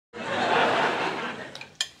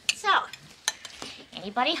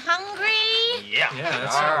Anybody hungry? Yeah,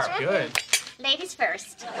 that sounds good. Ladies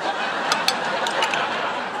first.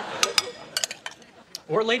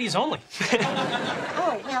 Or ladies only.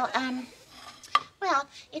 Oh, well,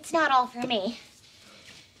 it's not all for me.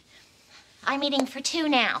 I'm eating for two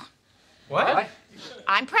now. What?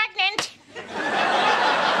 I'm pregnant.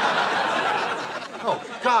 Oh,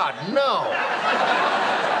 God, no.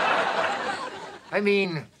 I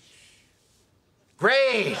mean,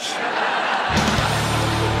 great.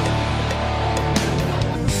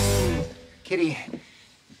 Kitty,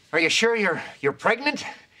 are you sure you're pregnant?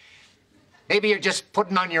 Maybe you're just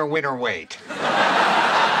putting on your winter weight. Dad,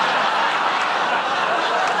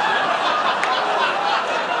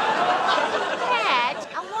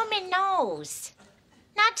 a woman knows.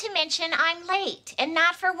 Not to mention I'm late and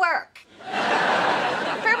not for work. For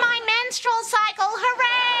my menstrual cycle,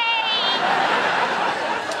 hooray!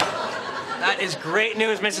 That is great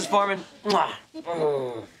news, Mrs. Foreman. Mwah.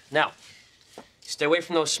 Now, stay away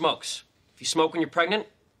from those smokes. If you smoke when you're pregnant,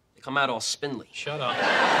 they come out all spindly. Shut up.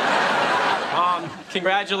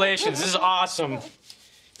 Congratulations. This is awesome.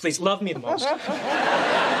 Please, love me the most.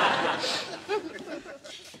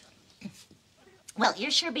 Well, you're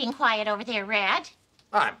sure being quiet over there, Rad.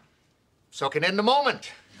 I'm soaking in the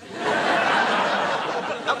moment.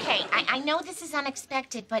 Okay, I know this is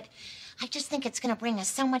unexpected, but I just think it's going to bring us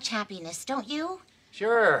so much happiness, don't you?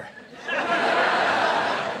 Sure.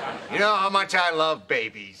 You know how much I love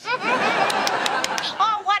babies.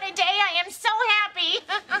 Oh, what a day. I am so happy.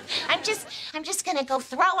 I'm just going to go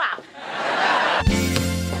throw up.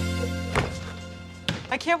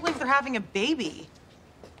 I can't believe they're having a baby.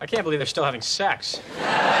 I can't believe they're still having sex.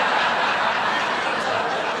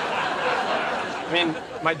 I mean,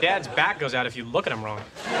 my dad's back goes out if you look at him wrong.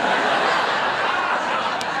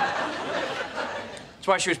 That's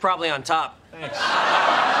why she was probably on top. Thanks.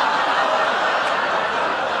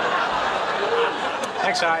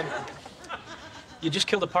 Thanks, Hyde. You just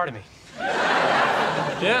killed a part of me.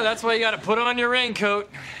 Yeah, that's why you gotta put on your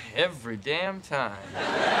raincoat every damn time.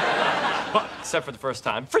 Well, except for the first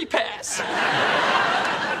time. Free pass!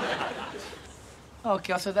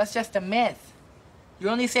 Okay, so that's just a myth.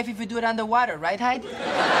 You're only safe if you do it underwater, right, Hyde?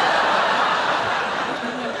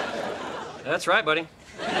 That's right, buddy.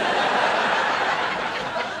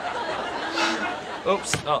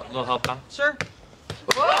 Oops. Oh, a little help, Tom? Sure.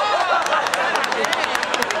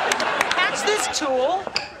 Catch this, tool.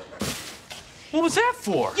 What was that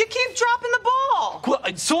for? You keep dropping the ball. Well,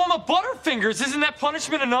 so I'm a Butterfingers. Isn't that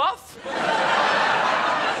punishment enough?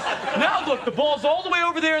 Now look, the ball's all the way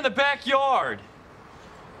over there in the backyard.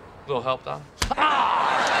 A little help, Tom?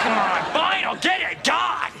 Ah, come on. Fine, I'll get it.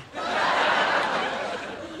 God!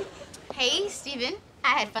 Hey, Steven.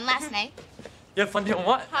 I had fun last night. You have fun doing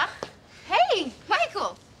what? Huh? Hey,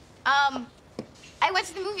 Michael. I went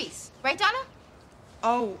to the movies. Right, Donna?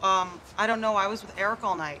 Oh, I don't know. I was with Eric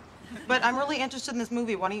all night. But I'm really interested in this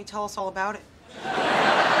movie. Why don't you tell us all about it?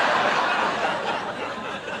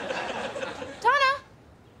 Donna?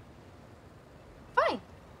 Fine.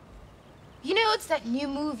 You know, it's that new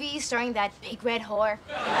movie starring that big red whore.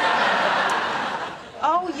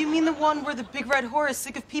 Oh, you mean the one where the big red whore is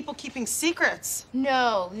sick of people keeping secrets?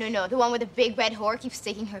 No. The one where the big red whore keeps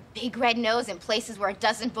sticking her big red nose in places where it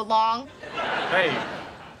doesn't belong. Hey,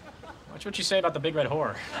 watch what you say about the big red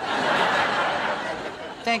whore.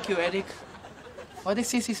 Thank you, Eric. What did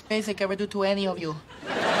Sissy Spacek ever do to any of you?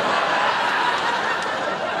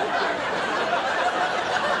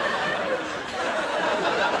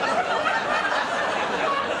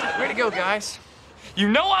 Way to go, guys. You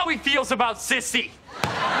know how he feels about Sissy.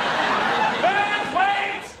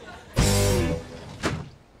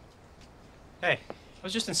 Hey, I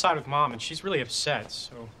was just inside with Mom, and she's really upset,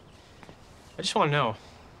 so I just want to know,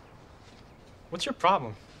 what's your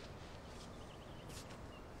problem?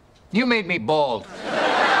 You made me bald.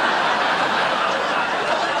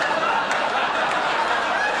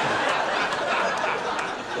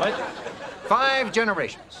 What? 5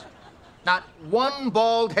 generations. Not one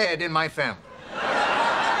bald head in my family.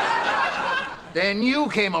 Then you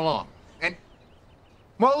came along, and,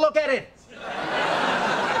 well, look at it.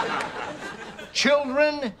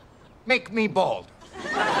 Children make me bald.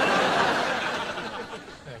 You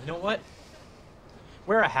know what?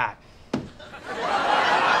 Wear a hat.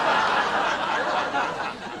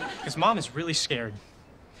 Because Mom is really scared.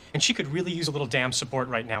 And she could really use a little damn support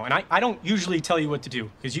right now. And I don't usually tell you what to do,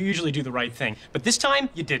 because you usually do the right thing. But this time,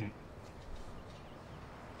 you didn't.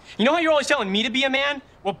 You know how you're always telling me to be a man?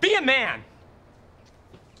 Well, be a man.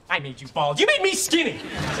 I made you bald. You made me skinny.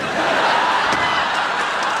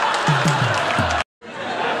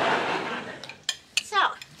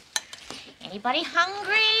 Everybody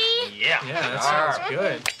hungry? Yeah, that sounds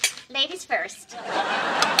good. Ladies first.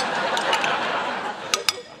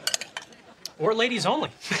 Or ladies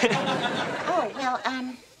only. Oh,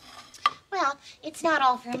 well, it's not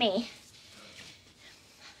all for me.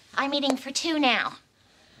 I'm eating for two now.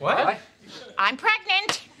 What? I'm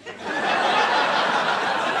pregnant.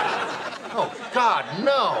 Oh, God,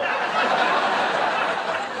 no.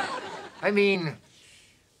 I mean,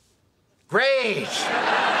 great.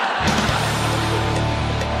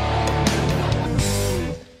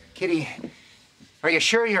 Kitty, are you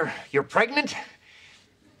sure you're pregnant?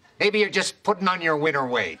 Maybe you're just putting on your winter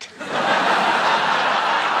weight. Dad,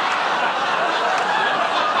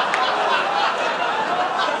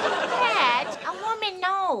 a woman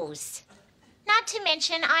knows. Not to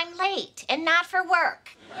mention I'm late and not for work.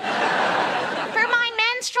 For my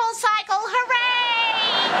menstrual cycle,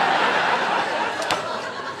 hooray!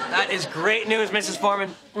 That is great news, Mrs.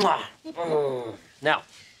 Foreman. Now,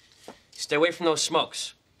 stay away from those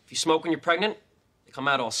smokes. If you smoke when you're pregnant, they come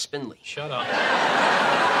out all spindly. Shut up.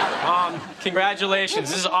 Mom, congratulations.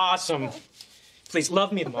 This is awesome. Please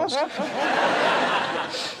love me the most.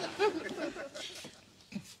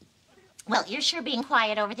 Well, you're sure being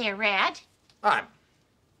quiet over there, Rad. I'm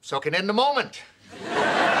soaking in the moment.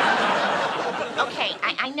 Okay,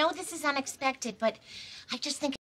 I know this is unexpected, but I just think